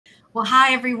Well,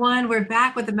 hi, everyone. We're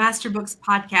back with the Masterbooks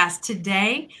podcast.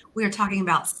 Today, we are talking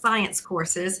about science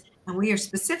courses, and we are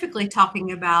specifically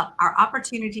talking about our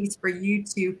opportunities for you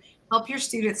to help your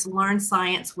students learn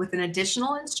science with an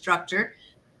additional instructor,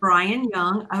 Brian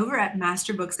Young, over at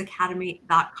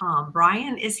masterbooksacademy.com.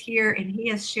 Brian is here, and he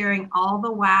is sharing all the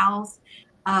wows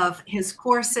of his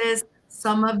courses.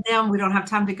 Some of them, we don't have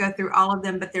time to go through all of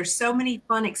them, but there's so many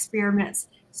fun experiments,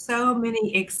 so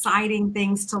many exciting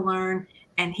things to learn.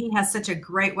 And he has such a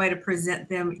great way to present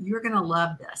them. You're going to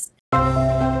love this.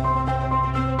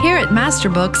 Here at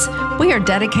Masterbooks, we are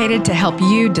dedicated to help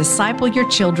you disciple your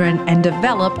children and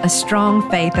develop a strong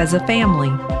faith as a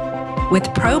family.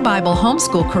 With pro-Bible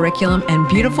homeschool curriculum and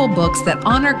beautiful books that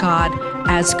honor God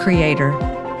as Creator.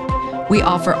 We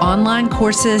offer online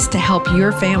courses to help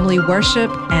your family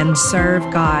worship and serve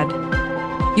God.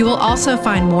 You will also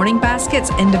find morning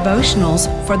baskets and devotionals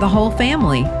for the whole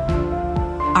family.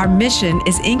 Our mission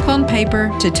is ink on paper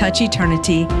to touch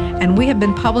eternity, and we have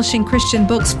been publishing Christian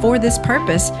books for this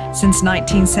purpose since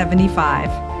 1975.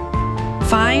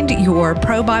 Find your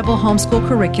pro-Bible homeschool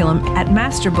curriculum at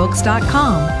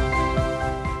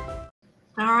masterbooks.com.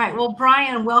 All right. Well,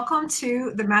 Brian, welcome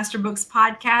to the Masterbooks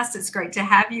podcast. It's great to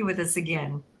have you with us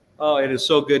again. Oh, it is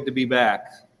so good to be back.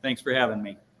 Thanks for having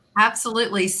me.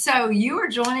 Absolutely. So you are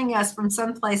joining us from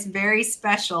someplace very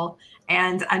special,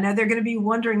 and I know they're going to be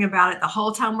wondering about it the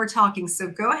whole time we're talking. So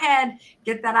go ahead,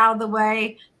 get that out of the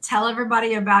way. Tell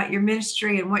everybody about your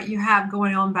ministry and what you have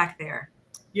going on back there.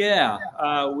 Yeah,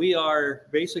 we are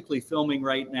basically filming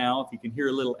right now. If you can hear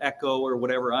a little echo or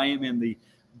whatever, I am in the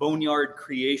Boneyard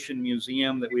Creation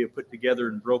Museum that we have put together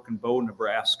in Broken Bow,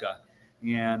 Nebraska.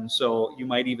 And so you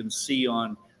might even see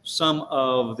on some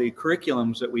of the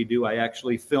curriculums that we do, I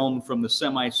actually filmed from the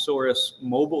Semisaurus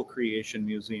Mobile Creation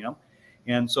Museum.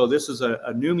 And so this is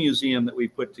a new museum that we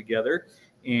put together.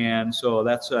 And so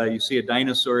that's, you see a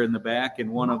dinosaur in the back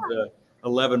in one of the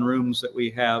 11 rooms that we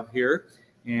have here.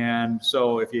 And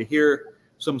so if you hear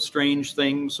some strange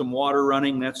things, some water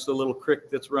running, that's the little creek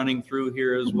that's running through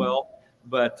here as well.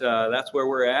 But that's where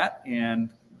we're at, and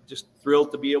just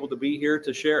thrilled to be able to be here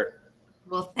to share it.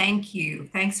 Well, thank you.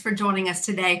 Thanks for joining us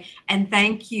today. And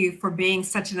thank you for being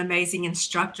such an amazing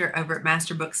instructor over at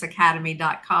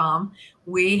masterbooksacademy.com.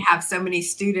 We have so many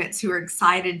students who are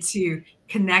excited to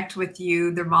connect with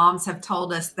you. Their moms have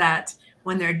told us that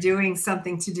when they're doing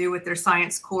something to do with their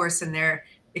science course and their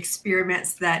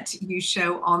experiments that you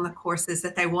show on the courses,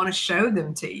 that they want to show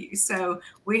them to you. So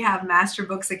we have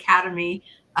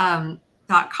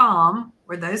masterbooksacademy.com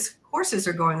where those courses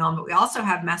are going on, but we also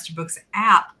have Masterbooks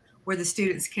app where the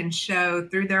students can show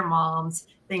through their moms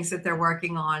things that they're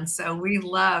working on. So we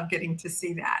love getting to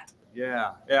see that.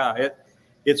 Yeah,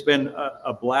 it's been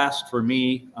a blast for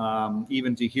me,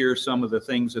 even to hear some of the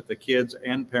things that the kids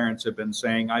and parents have been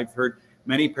saying. I've heard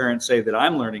many parents say that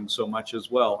I'm learning so much as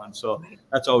well. And so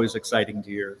that's always exciting to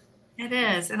hear. It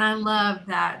is. And I love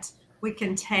that we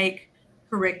can take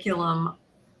curriculum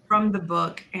from the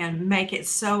book and make it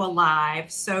so alive,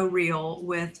 so real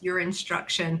with your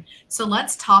instruction. So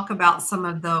let's talk about some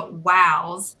of the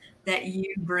wows that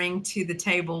you bring to the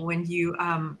table when you,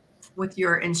 with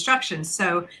your instruction.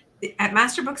 So at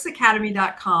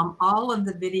masterbooksacademy.com, all of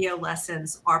the video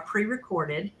lessons are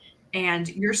pre-recorded, and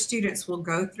your students will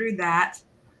go through that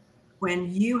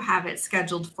when you have it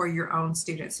scheduled for your own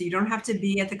students. So you don't have to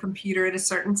be at the computer at a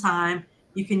certain time.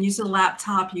 You can use a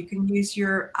laptop, you can use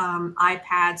your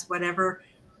iPads, whatever,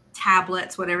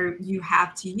 tablets, whatever you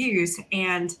have to use,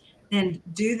 and then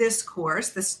do this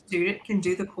course. The student can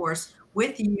do the course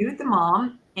with you, the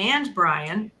mom, and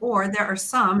Brian, or there are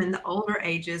some in the older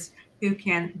ages who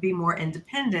can be more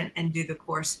independent and do the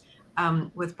course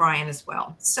with Brian as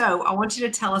well. So I want you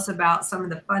to tell us about some of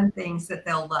the fun things that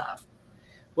they'll love.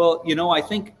 Well, you know, I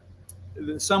think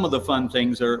some of the fun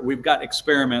things are, we've got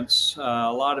experiments, a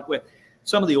lot of with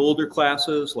some of the older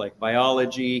classes like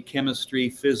biology, chemistry,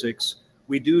 physics.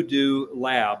 We do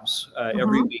labs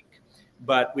every week,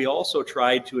 but we also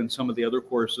try to, in some of the other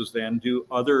courses then, do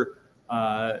other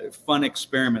fun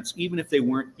experiments, even if they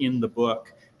weren't in the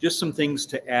book, just some things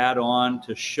to add on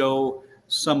to show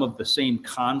some of the same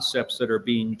concepts that are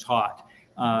being taught.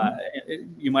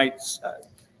 You might,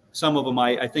 some of them,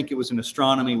 I think it was in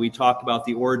astronomy, we talked about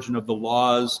the origin of the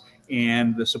laws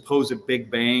and the supposed Big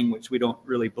Bang, which we don't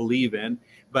really believe in.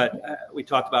 But we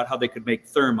talked about how they could make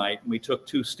thermite. And we took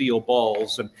 2 steel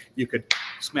balls and you could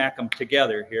smack them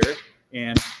together here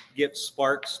and get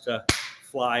sparks to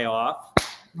fly off.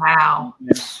 Wow.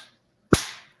 It's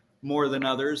more than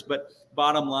others. But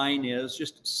bottom line is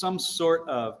just some sort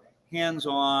of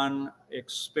hands-on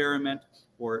experiment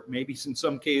or maybe in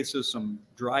some cases some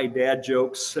dry dad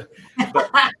jokes,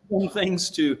 but some things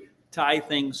to tie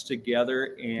things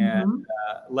together and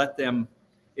let them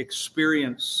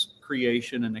experience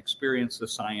creation and experience the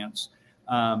science.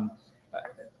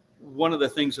 One of the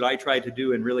things that I tried to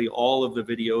do in really all of the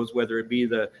videos, whether it be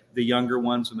the younger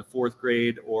ones in the 4th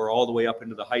grade or all the way up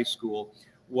into the high school,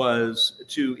 was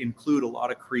to include a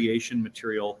lot of creation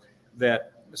material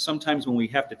that sometimes when we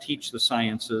have to teach the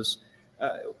sciences,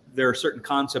 there are certain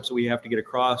concepts that we have to get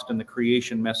across and the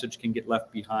creation message can get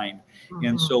left behind.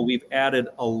 And so we've added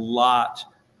a lot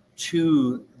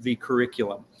to the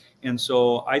curriculum. And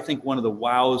so I think one of the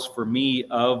wows for me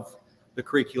of the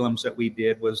curriculums that we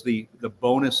did was the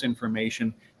bonus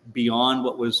information beyond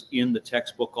what was in the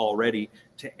textbook already,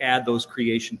 to add those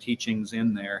creation teachings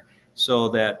in there so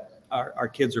that our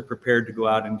kids are prepared to go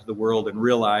out into the world and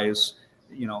realize,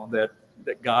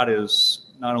 that God is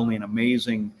not only an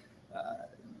amazing,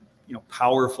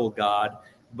 powerful God,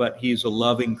 but he's a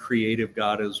loving, creative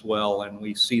God as well. And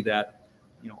we see that,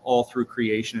 all through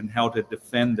creation and how to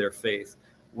defend their faith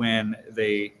when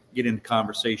they get into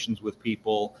conversations with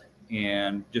people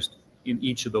and just in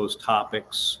each of those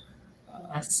topics,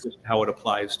 just how it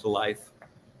applies to life.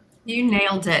 You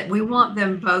nailed it. We want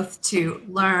them both to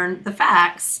learn the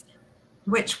facts,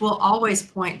 which will always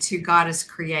point to God as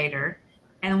creator.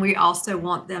 And we also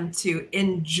want them to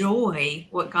enjoy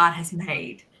what God has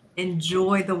made,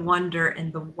 enjoy the wonder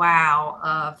and the wow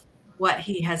of what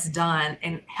he has done,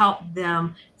 and help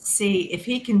them see, if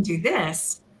he can do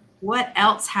this, what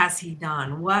else has he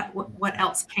done? What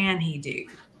else can he do?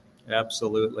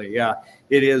 Absolutely. Yeah,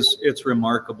 it's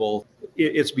remarkable.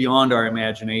 It's beyond our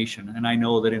imagination. And I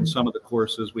know that in some of the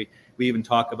courses, we even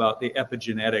talk about the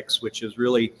epigenetics, which is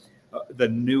really the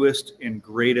newest and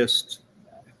greatest,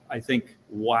 I think,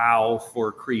 wow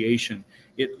for creation.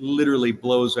 It literally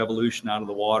blows evolution out of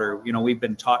the water. We've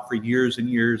been taught for years and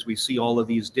years. We see all of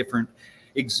these different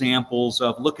examples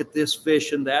of, look at this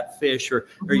fish and that fish, or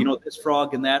this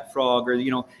frog and that frog, or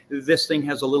this thing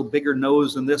has a little bigger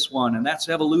nose than this one, and that's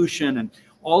evolution, and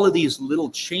all of these little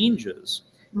changes.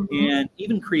 And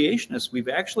even creationists, we've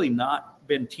actually not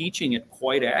been teaching it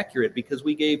quite accurate, because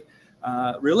we gave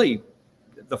really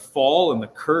the fall and the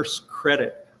curse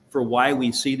credit for why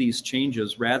we see these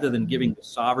changes, rather than giving the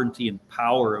sovereignty and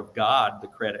power of God the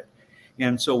credit.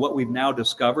 And so what we've now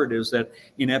discovered is that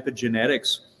in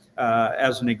epigenetics,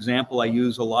 as an example I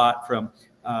use a lot from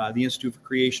the Institute for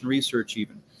Creation Research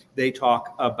even, they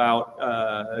talk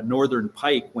about northern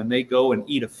pike when they go and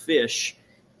eat a fish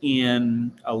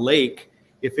in a lake.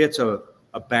 If it's a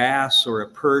bass or a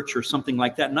perch or something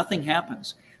like that, nothing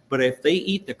happens. But if they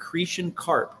eat the Cretan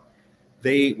carp,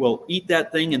 they will eat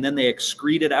that thing and then they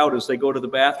excrete it out as they go to the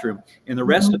bathroom. And the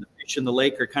rest of the fish in the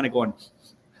lake are kind of going,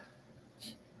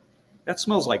 that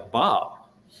smells like Bob.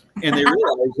 And they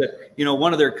realize that,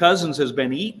 one of their cousins has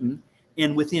been eaten,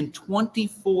 and within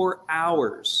 24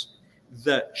 hours,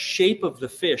 the shape of the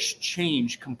fish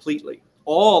changed completely.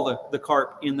 All the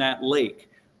carp in that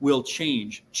lake will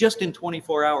change just in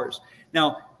 24 hours.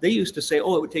 Now, they used to say, it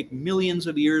would take millions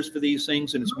of years for these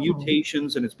things, and it's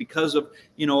mutations, and it's because of,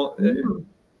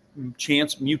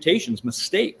 chance mutations,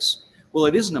 mistakes. Well,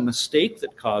 it isn't a mistake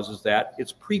that causes that.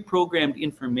 It's pre-programmed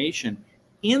information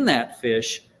in that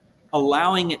fish,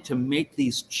 allowing it to make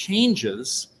these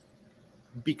changes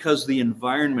because the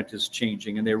environment is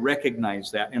changing, and they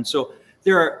recognize that. And so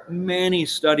there are many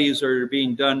studies that are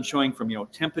being done showing from,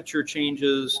 temperature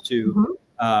changes to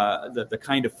the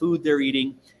kind of food they're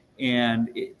eating. And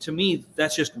to me,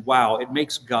 that's just wow. It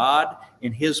makes God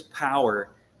and his power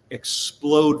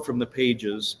explode from the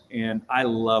pages. And I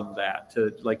love that,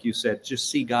 to, like you said,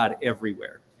 just see God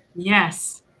everywhere.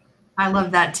 Yes, I love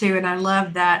that too. And I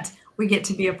love that we get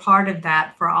to be a part of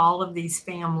that for all of these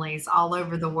families all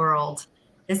over the world.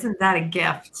 Isn't that a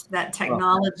gift that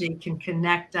technology can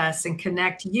connect us and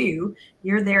connect you?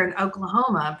 You're there in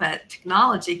Oklahoma, but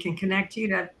technology can connect you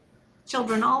to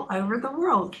children all over the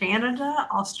world: Canada,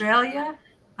 Australia,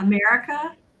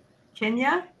 America,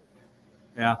 Kenya.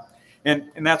 Yeah.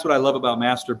 And that's what I love about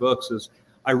Masterbooks is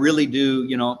I really do,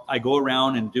 I go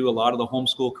around and do a lot of the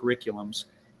homeschool curriculums,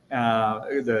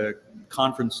 the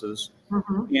conferences.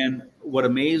 And what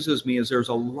amazes me is there's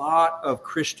a lot of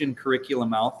Christian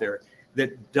curriculum out there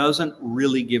that doesn't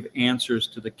really give answers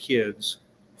to the kids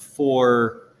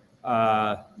for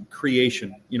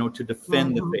creation, to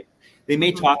defend the faith. They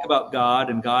may talk about God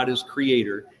and God is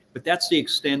creator, but that's the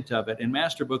extent of it. And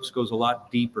Masterbooks goes a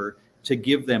lot deeper to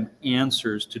give them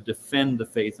answers to defend the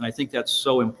faith. And I think that's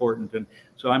so important. And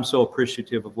so I'm so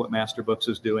appreciative of what Masterbooks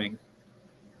is doing.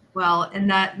 Well, and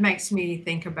that makes me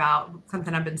think about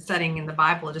something I've been studying in the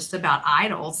Bible, just about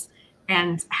idols.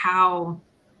 and how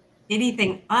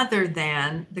anything other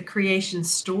than the creation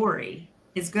story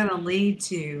is going to lead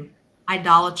to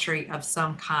idolatry of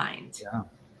some kind. Yeah.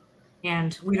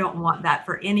 And we don't want that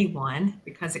for anyone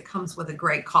because it comes with a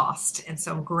great cost. And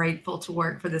so I'm grateful to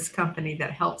work for this company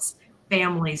that helps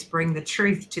families bring the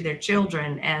truth to their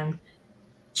children and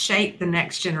shape the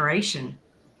next generation.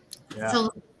 Yeah.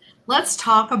 So let's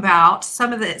talk about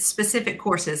some of the specific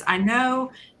courses. I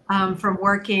know from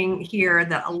working here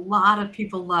that a lot of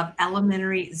people love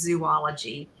elementary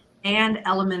zoology and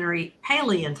elementary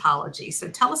paleontology. So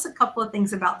tell us a couple of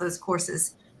things about those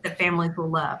courses that families will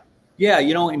love. Yeah,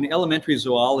 you know, in elementary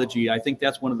zoology, I think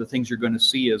that's one of the things you're going to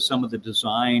see is some of the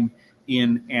design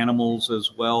in animals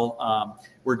as well.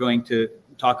 We're going to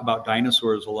talk about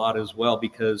dinosaurs a lot as well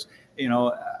because, you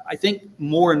know, I think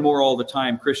more and more all the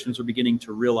time Christians are beginning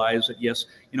to realize that, yes,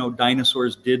 you know,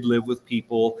 dinosaurs did live with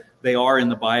people. They are in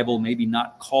the Bible, maybe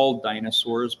not called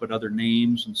dinosaurs, but other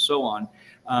names and so on.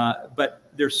 But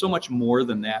there's so much more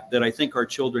than that that I think our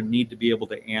children need to be able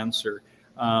to answer.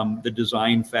 The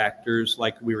design factors,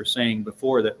 like we were saying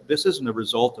before, that this isn't a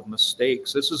result of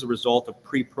mistakes. This is a result of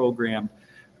pre-programmed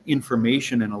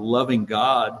information and a loving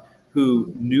God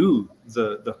who knew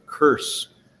the curse,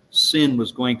 sin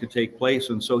was going to take place.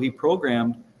 And so he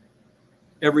programmed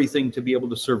everything to be able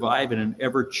to survive in an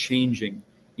ever-changing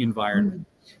environment.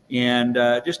 And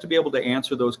just to be able to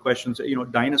answer those questions, you know,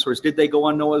 dinosaurs, did they go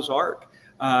on Noah's Ark?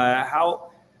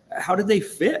 How did they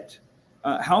fit?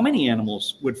 How many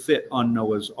animals would fit on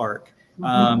Noah's Ark?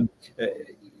 What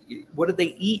did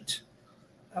they eat?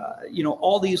 You know,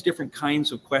 all these different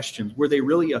kinds of questions. Were they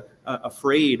really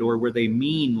afraid, or were they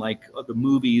mean like the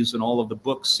movies and all of the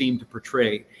books seem to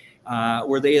portray?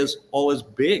 Were they all as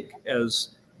big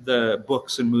as the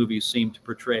books and movies seem to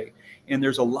portray? And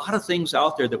there's a lot of things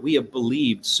out there that we have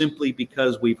believed simply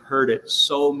because we've heard it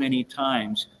so many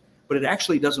times, but it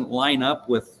actually doesn't line up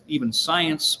with even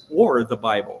science or the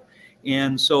Bible.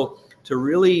 And so to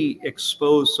really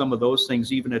expose some of those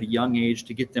things, even at a young age,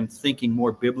 to get them thinking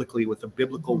more biblically with a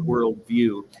biblical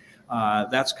worldview,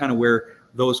 that's kind of where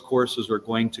those courses are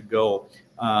going to go.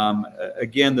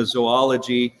 Again, the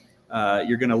zoology,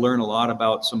 you're going to learn a lot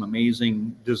about some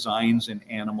amazing designs in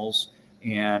animals.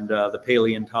 And the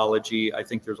paleontology, I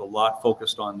think there's a lot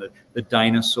focused on the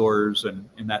dinosaurs and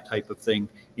that type of thing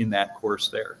in that course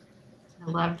there. I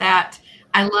love that.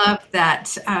 I love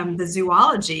that the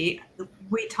zoology,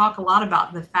 we talk a lot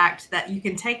about the fact that you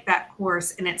can take that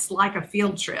course and it's like a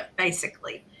field trip,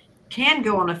 basically. Can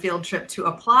go on a field trip to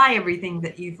apply everything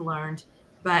that you've learned,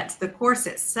 but the course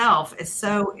itself is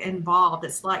so involved.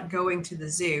 It's like going to the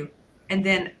zoo and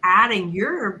then adding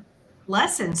your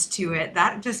lessons to it.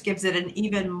 That just gives it an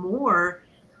even more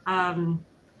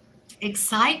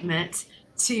excitement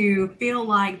to feel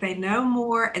like they know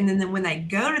more. And then when they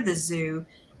go to the zoo,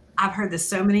 I've heard this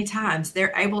so many times,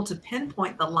 they're able to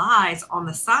pinpoint the lies on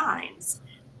the signs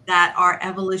that are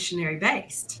evolutionary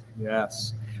based.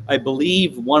 Yes. I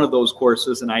believe one of those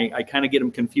courses, and I kind of get them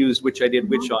confused, which I did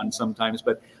which on sometimes,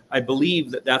 but I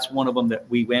believe that that's one of them that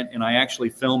we went and I actually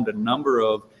filmed a number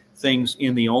of things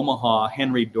in the Omaha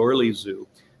Henry Dorley Zoo,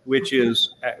 which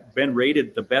has been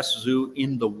rated the best zoo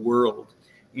in the world.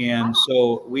 And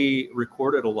so we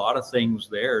recorded a lot of things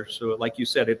there. So like you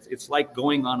said, it's like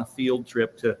going on a field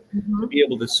trip to be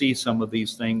able to see some of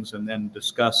these things and then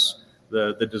discuss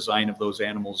the design of those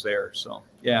animals there. So,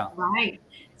 yeah. Right.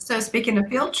 So speaking of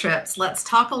field trips, let's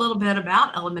talk a little bit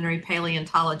about elementary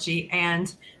paleontology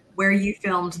and where you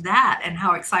filmed that and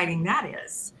how exciting that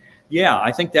is. Yeah,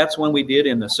 I think that's one we did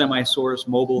in the Semi-Source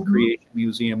Mobile Creation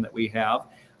Museum that we have.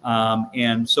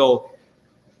 And so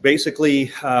basically,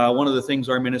 one of the things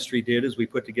our ministry did is we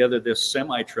put together this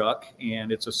semi-truck,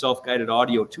 and it's a self-guided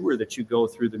audio tour that you go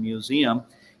through the museum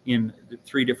in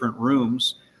 3 different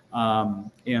rooms.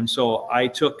 And so I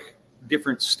took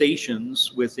different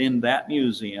stations within that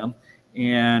museum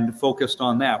and focused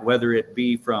on that, whether it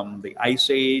be from the Ice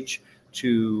Age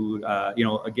to, you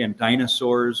know, again,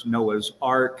 dinosaurs, Noah's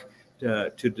Ark,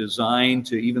 to design,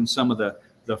 to even some of the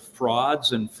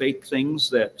frauds and fake things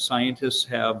that scientists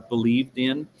have believed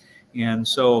in. And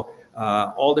so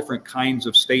all different kinds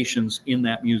of stations in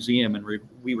that museum, and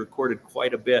we recorded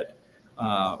quite a bit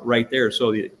right there.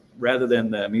 So rather than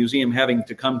the museum having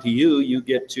to come to you, you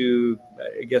get to,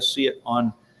 I guess, see it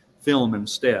on film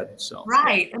instead. So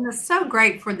right. And it's so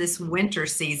great for this winter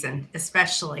season,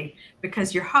 especially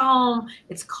because you're home,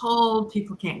 it's cold,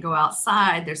 people can't go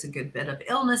outside, there's a good bit of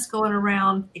illness going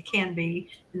around. It can be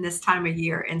in this time of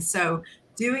year. And so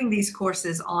doing these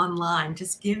courses online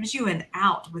just gives you an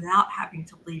out without having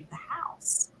to leave the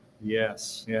house.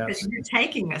 Yes, yes. Because you're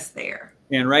taking us there.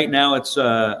 And right now it's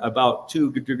about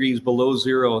 2 degrees below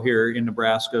zero here in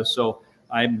Nebraska. So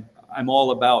I'm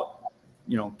all about,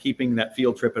 keeping that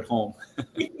field trip at home.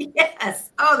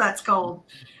 Yes. Oh, that's cold.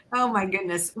 Oh my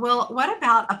goodness. Well, what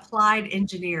about applied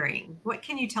engineering? What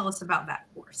can you tell us about that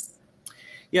course?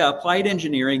 Yeah, applied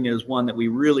engineering is one that we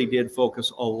really did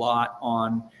focus a lot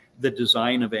on the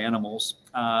design of animals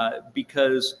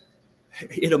because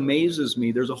it amazes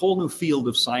me. There's a whole new field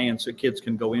of science that kids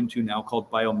can go into now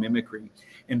called biomimicry.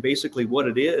 And basically what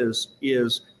it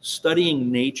is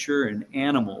studying nature and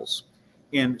animals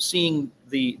and seeing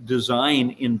the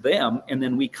design in them. And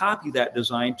then we copy that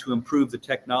design to improve the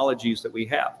technologies that we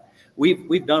have.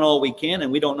 We've done all we can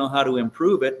and we don't know how to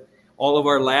improve it. All of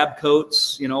our lab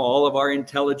coats, all of our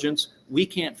intelligence, we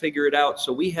can't figure it out.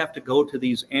 So we have to go to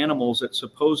these animals that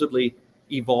supposedly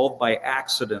evolved by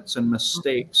accidents and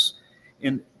mistakes.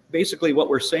 And basically what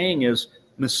we're saying is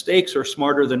mistakes are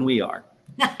smarter than we are.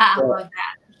 I love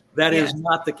that. That is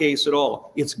not the case at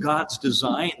all. It's God's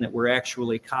design that we're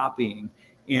actually copying.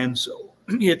 And so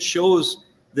it shows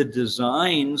the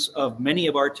designs of many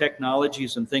of our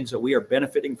technologies and things that we are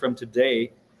benefiting from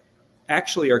today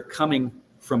actually are coming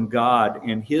from God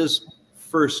and his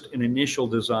first and initial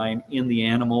design in the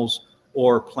animals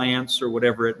or plants or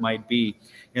whatever it might be.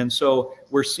 And so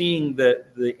we're seeing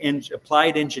that the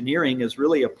applied engineering is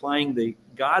really applying the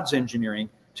God's engineering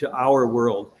to our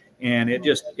world. And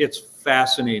it's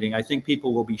fascinating. I think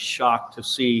people will be shocked to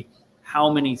see how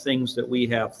many things that we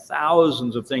have,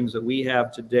 thousands of things that we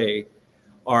have today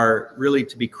are really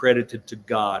to be credited to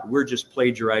God. We're just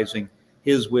plagiarizing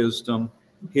his wisdom,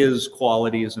 his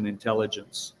qualities and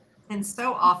intelligence. And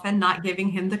so often not giving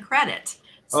him the credit.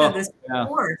 So this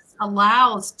course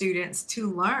allows students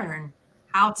to learn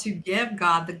how to give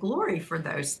God the glory for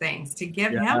those things, to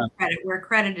give him credit where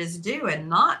credit is due and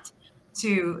not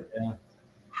to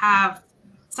have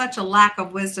such a lack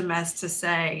of wisdom as to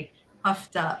say,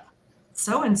 puffed up,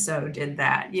 so-and-so did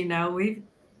that.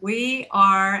 We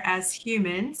are as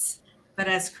humans, but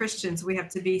as Christians, we have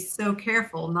to be so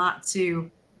careful not to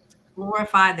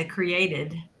glorify the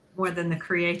created more than the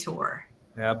creator.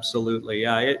 Absolutely.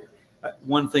 Yeah.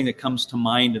 One thing that comes to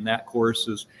mind in that course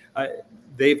is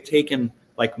they've taken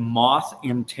like moth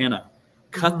antenna,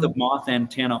 cut the moth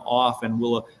antenna off and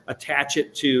will attach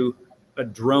it to a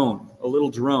little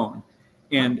drone,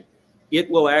 and it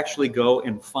will actually go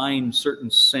and find certain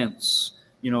scents,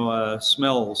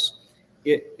 smells.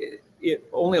 It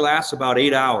only lasts about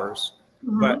 8 hours,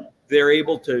 but they're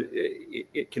able to,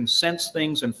 it can sense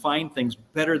things and find things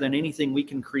better than anything we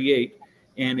can create.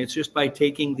 And it's just by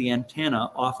taking the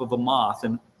antenna off of a moth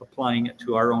and applying it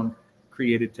to our own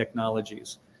created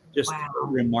technologies. Just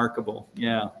remarkable.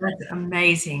 Yeah. That's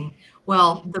amazing.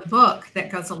 Well, the book that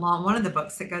goes along, one of the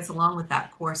books that goes along with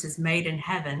that course is Made in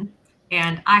Heaven.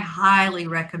 And I highly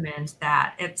recommend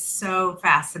that. It's so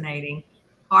fascinating.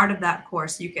 Part of that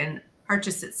course, you can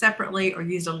purchase it separately or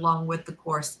use it along with the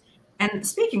course. And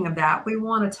speaking of that, we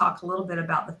want to talk a little bit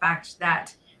about the fact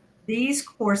that these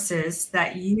courses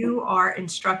that you are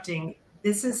instructing,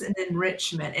 this is an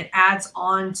enrichment. It adds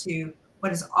on to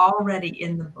what is already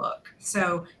in the book.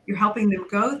 So you're helping them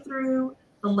go through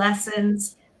the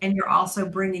lessons and you're also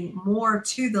bringing more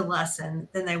to the lesson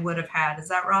than they would have had. Is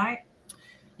that right?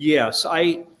 Yes.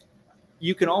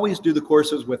 You can always do the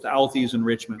courses without these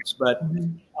enrichments, but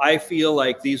I feel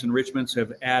like these enrichments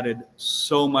have added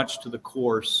so much to the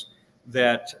course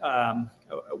that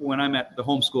when I'm at the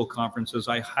homeschool conferences,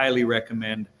 I highly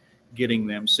recommend getting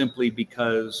them simply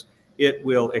because it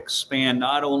will expand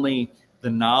not only the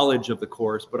knowledge of the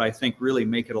course, but I think really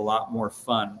make it a lot more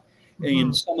fun.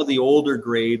 In some of the older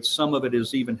grades, some of it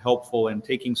is even helpful in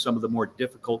taking some of the more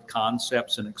difficult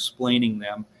concepts and explaining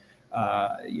them,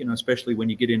 especially when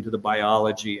you get into the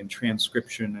biology and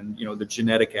transcription and, the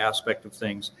genetic aspect of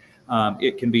things.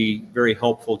 It can be very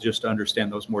helpful just to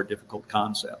understand those more difficult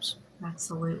concepts.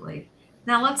 Absolutely.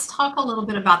 Now let's talk a little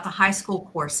bit about the high school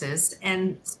courses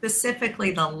and specifically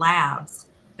the labs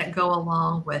that go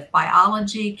along with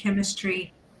biology,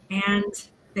 chemistry, and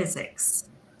physics.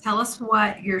 Tell us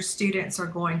what your students are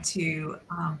going to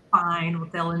find,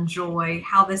 what they'll enjoy,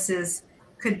 how this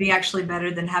could be actually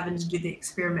better than having to do the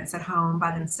experiments at home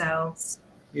by themselves.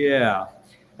 Yeah.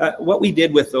 What we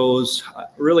did with those,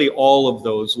 really all of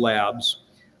those labs,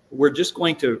 we're just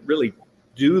going to really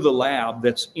do the lab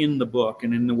that's in the book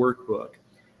and in the workbook.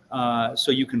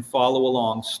 So you can follow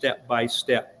along step by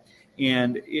step.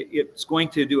 And it's going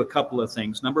to do a couple of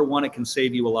things. Number one, it can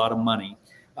save you a lot of money.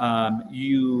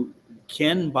 You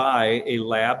can buy a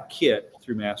lab kit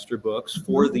through Masterbooks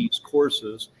for these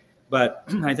courses, but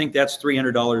I think that's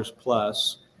 $300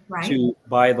 plus. to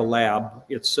buy the lab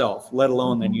itself, let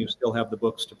alone then you still have the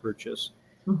books to purchase.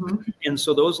 And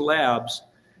so those labs,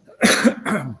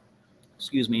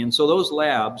 excuse me, and so those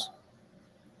labs,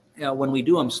 when we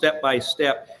do them step by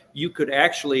step, you could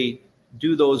actually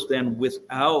do those then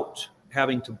without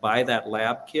having to buy that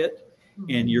lab kit.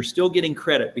 And you're still getting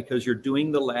credit because you're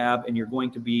doing the lab and you're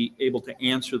going to be able to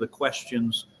answer the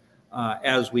questions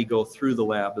as we go through the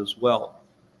lab as well.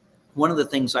 One of the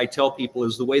things I tell people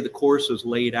is the way the course is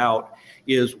laid out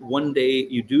is one day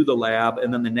you do the lab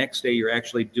and then the next day you're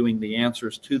actually doing the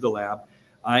answers to the lab.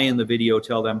 I, in the video,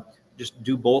 tell them just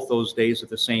do both those days at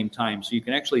the same time. So you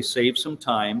can actually save some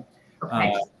time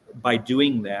by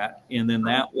doing that. And then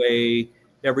that way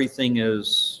everything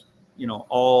is, you know,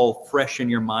 all fresh in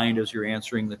your mind as you're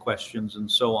answering the questions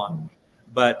and so on.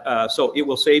 But so it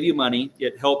will save you money.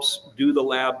 It helps do the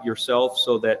lab yourself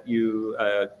so that you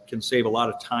can save a lot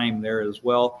of time there as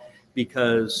well,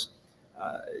 because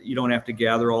you don't have to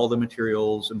gather all the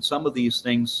materials. And some of these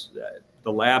things,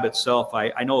 the lab itself,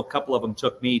 I know a couple of them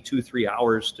took me 2-3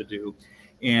 hours to do.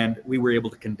 And we were able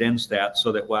to condense that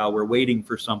so that while we're waiting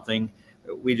for something,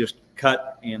 we just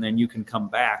cut and then you can come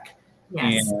back.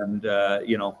 Yes. And,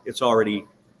 you know, it's already,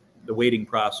 the waiting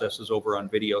process is over on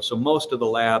video. So most of the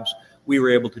labs we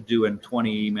were able to do in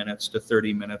 20 minutes to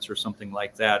 30 minutes or something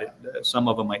like that. Some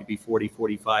of them might be 40,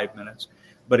 45 minutes,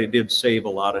 but it did save a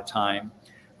lot of time.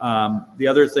 The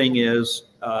other thing is,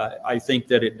 I think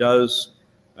that it does,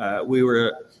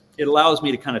 it allows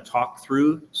me to kind of talk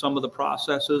through some of the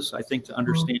processes, I think, to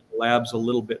understand the labs a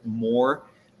little bit more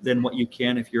than what you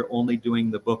can if you're only doing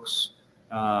the books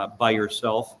by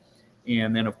yourself.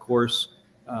 And then, of course,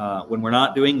 when we're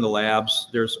not doing the labs,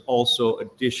 there's also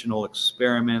additional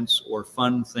experiments or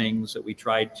fun things that we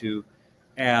try to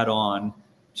add on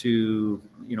to,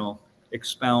 you know,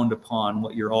 expound upon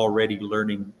what you're already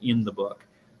learning in the book.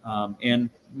 And,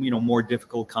 you know, more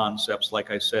difficult concepts, like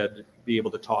I said, be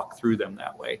able to talk through them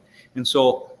that way. And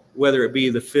so whether it be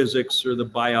the physics or the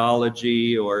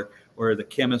biology or the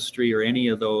chemistry or any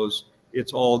of those,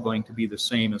 it's all going to be the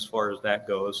same as far as that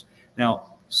goes. Now,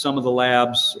 some of the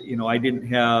labs, you know, I didn't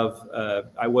have,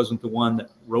 I wasn't the one that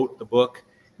wrote the book.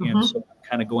 And so I'm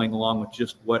kind of going along with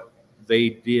just what they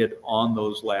did on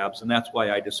those labs. And that's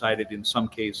why I decided in some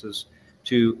cases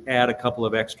to add a couple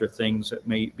of extra things that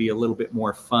may be a little bit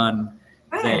more fun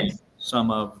than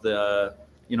some of the,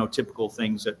 you know, typical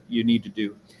things that you need to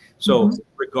do. So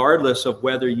regardless of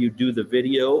whether you do the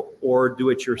video or do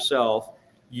it yourself,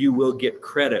 you will get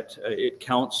credit. It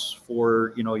counts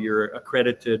for, you know, your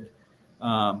accredited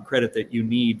credit that you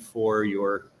need for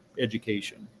your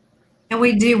education. And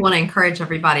we do want to encourage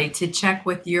everybody to check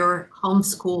with your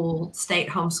homeschool, state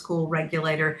homeschool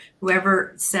regulator.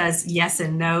 Whoever says yes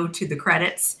and no to the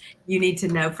credits, you need to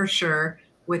know for sure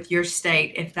with your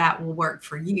state if that will work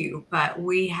for you. But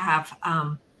we have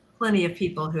plenty of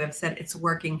people who have said it's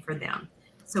working for them.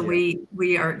 So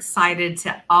we are excited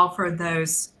to offer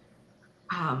those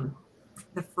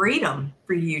the freedom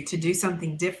for you to do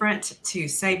something different, to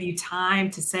save you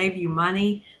time, to save you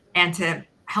money, and to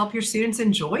help your students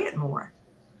enjoy it more.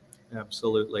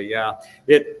 Absolutely, yeah.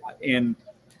 And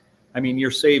I mean,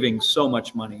 you're saving so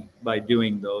much money by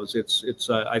doing those. It's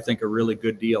I think a really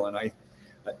good deal. And I,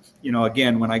 you know,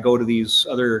 again, when I go to these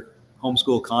other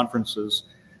homeschool conferences,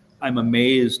 I'm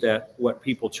amazed at what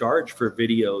people charge for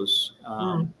videos.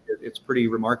 It's pretty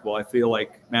remarkable. I feel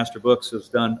like Masterbooks has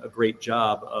done a great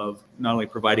job of not only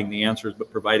providing the answers,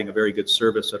 but providing a very good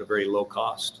service at a very low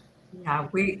cost. Yeah,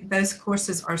 those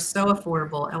courses are so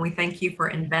affordable, and we thank you for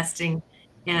investing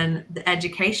in the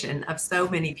education of so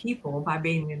many people by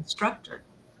being an instructor.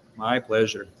 My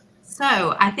pleasure.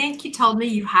 So I think you told me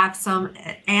you have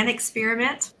an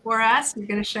experiment for us. You're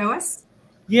going to show us?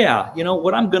 Yeah, you know,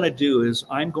 what I'm going to do is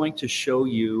I'm going to show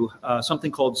you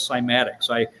something called cymatics.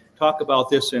 I talk about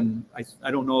this in,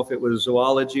 I don't know if it was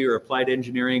zoology or applied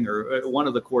engineering or one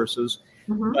of the courses,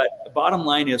 but the bottom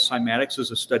line is cymatics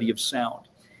is a study of sound.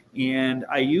 And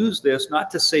I use this not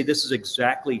to say this is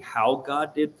exactly how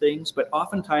God did things, but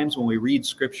oftentimes when we read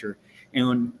scripture and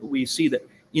when we see that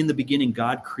in the beginning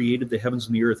God created the heavens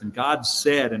and the earth and God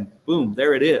said, and boom,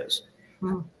 there it is.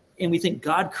 And we think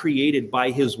God created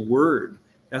by his word.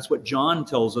 That's what John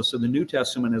tells us in the New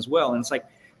Testament as well. And it's like,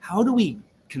 how do we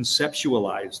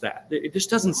conceptualize that? It just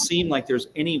doesn't seem like there's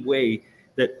any way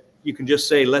that you can just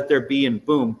say, let there be, and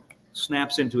boom,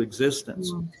 snaps into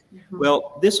existence.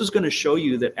 Well, this is going to show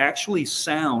you that actually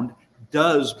sound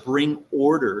does bring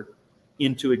order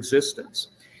into existence.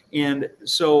 And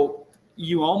so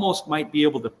you almost might be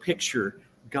able to picture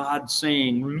God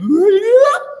saying,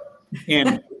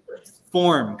 and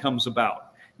form comes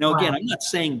about. Now, again, Wow. I'm not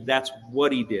saying that's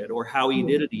what he did or how he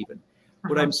did it even.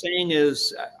 What I'm saying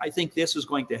is, I think this is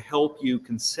going to help you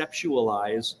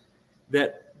conceptualize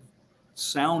that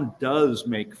sound does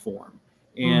make form,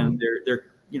 and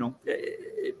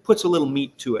it puts a little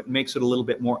meat to it, makes it a little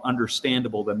bit more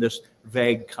understandable than this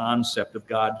vague concept of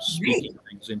God speaking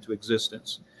things into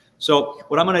existence. So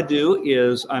what I'm going to do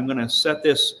is I'm going to set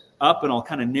this up, and I'll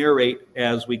kind of narrate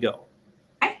as we go.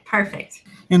 Okay, perfect.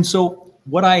 And so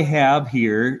what I have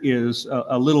here is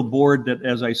a little board that,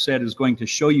 as I said, is going to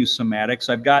show you cymatics.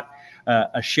 I've got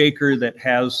a shaker that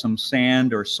has some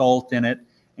sand or salt in it.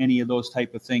 Any of those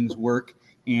type of things work.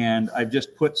 And I've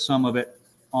just put some of it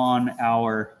on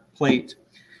our plate.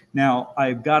 Now,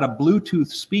 I've got a Bluetooth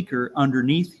speaker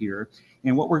underneath here.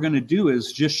 And what we're going to do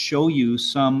is just show you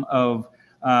some of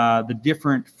the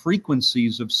different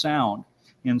frequencies of sound.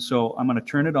 And so I'm going to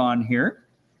turn it on here.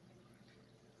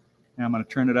 And I'm going to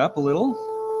turn it up a little.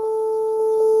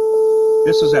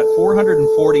 This is at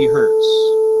 440 hertz.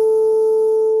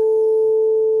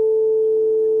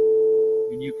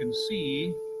 And you can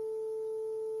see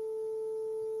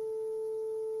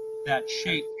that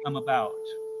shape come about.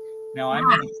 Now I'm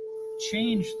going to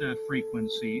change the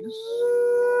frequencies.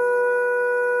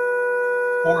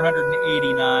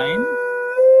 489.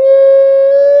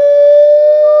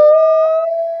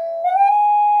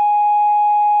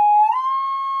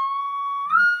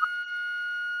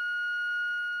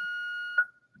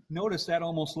 Notice that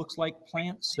almost looks like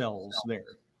plant cells there.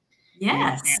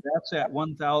 Yes. And that's at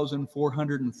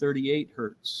 1,438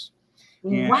 hertz.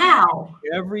 And wow.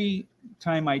 every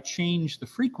time I change the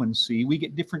frequency, we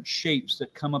get different shapes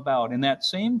that come about. And that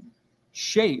same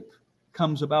shape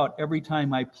comes about every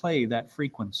time I play that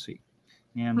frequency.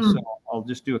 And so I'll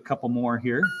just do a couple more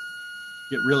here.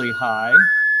 Get really high.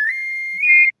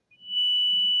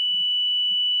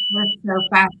 That's so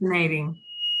fascinating.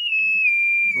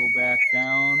 Go back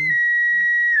down.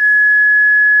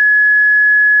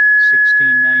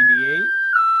 1698.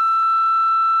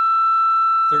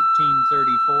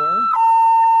 1334.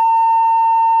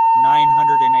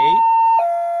 908.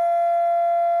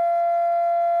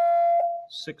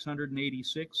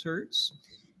 686 hertz.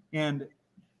 And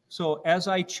so as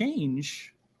I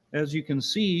change, as you can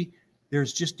see,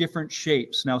 there's just different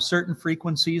shapes. Now, certain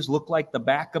frequencies look like the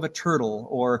back of a turtle,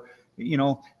 or,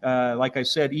 like I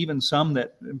said, even some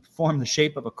that form the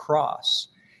shape of a cross.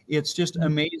 It's just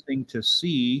amazing to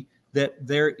see that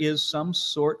there is some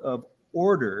sort of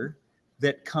order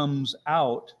that comes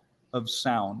out of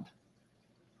sound.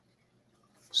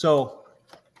 So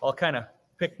I'll kind of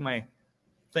pick my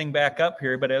thing back up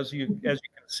here, but as you can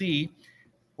see,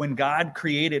 when God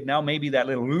created, now maybe that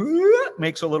little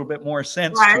makes a little bit more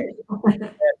sense. Right.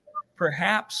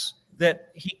 Perhaps that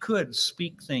he could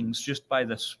speak things just by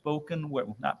the spoken,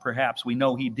 well, not perhaps, we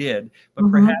know he did, but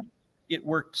perhaps it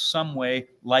worked some way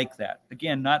like that.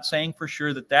 Again, not saying for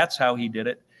sure that that's how he did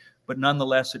it, but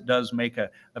nonetheless, it does make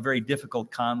a very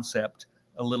difficult concept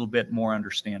a little bit more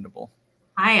understandable.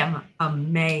 I am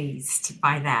amazed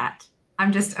by that.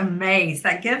 I'm just amazed.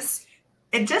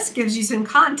 It just gives you some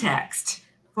context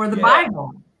for the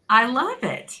Bible. I love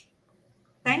it.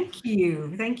 Thank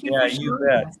you. Thank you for sharing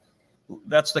this.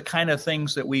 That's the kind of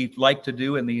things that we like to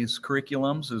do in these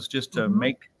curriculums, is just to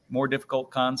make more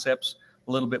difficult concepts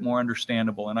a little bit more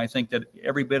understandable. And I think that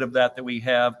every bit of that we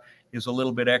have is a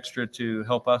little bit extra to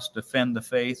help us defend the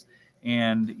faith,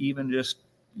 and even just,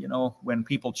 when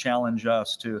people challenge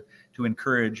us, to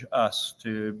encourage us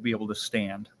to be able to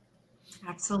stand.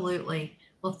 Absolutely.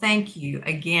 Well, thank you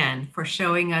again for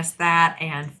showing us that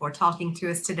and for talking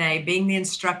to us today, being the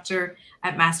instructor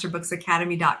at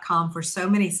masterbooksacademy.com for so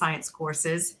many science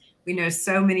courses. We know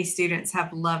so many students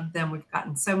have loved them. We've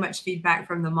gotten so much feedback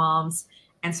from the moms.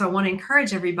 And so I want to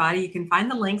encourage everybody, you can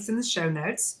find the links in the show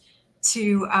notes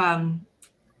to,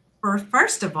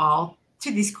 first of all,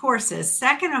 to these courses,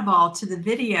 second of all, to the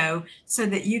video, so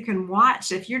that you can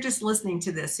watch, if you're just listening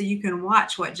to this, so you can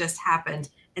watch what just happened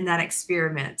in that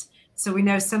experiment. So we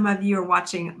know some of you are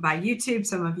watching by YouTube,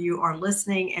 some of you are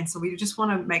listening. And so we just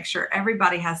want to make sure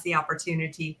everybody has the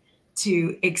opportunity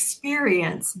to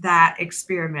experience that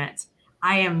experiment.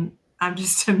 I'm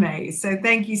just amazed. So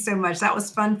thank you so much. That was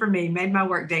fun for me. Made my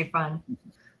workday fun.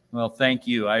 Well, thank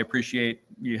you. I appreciate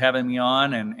you having me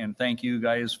on, and thank you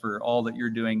guys for all that you're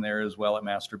doing there as well at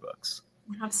Masterbooks.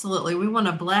 Absolutely. We want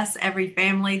to bless every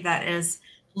family that is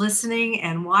listening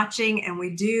and watching, and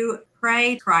we do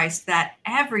pray, Christ, that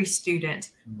every student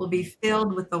will be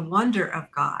filled with the wonder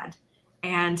of God,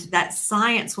 and that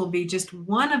science will be just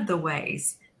one of the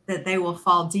ways that they will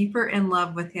fall deeper in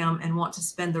love with him and want to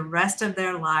spend the rest of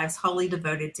their lives wholly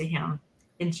devoted to him.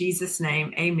 In Jesus'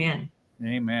 name, amen.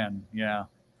 Amen. Yeah.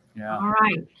 Yeah. All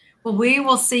right. Well, we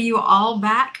will see you all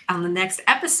back on the next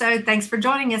episode. Thanks for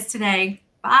joining us today.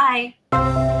 Bye.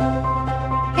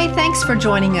 Hey, thanks for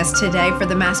joining us today for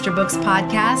the Masterbooks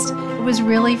podcast. It was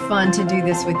really fun to do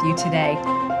this with you today.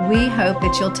 We hope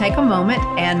that you'll take a moment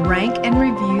and rank and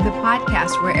review the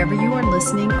podcast wherever you are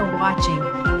listening or watching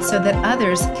so that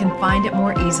others can find it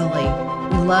more easily.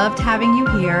 We loved having you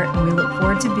here, and we look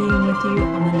forward to being with you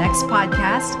on the next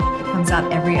podcast. It comes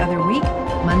out every other week,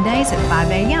 Mondays at 5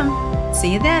 a.m.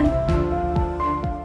 See you then.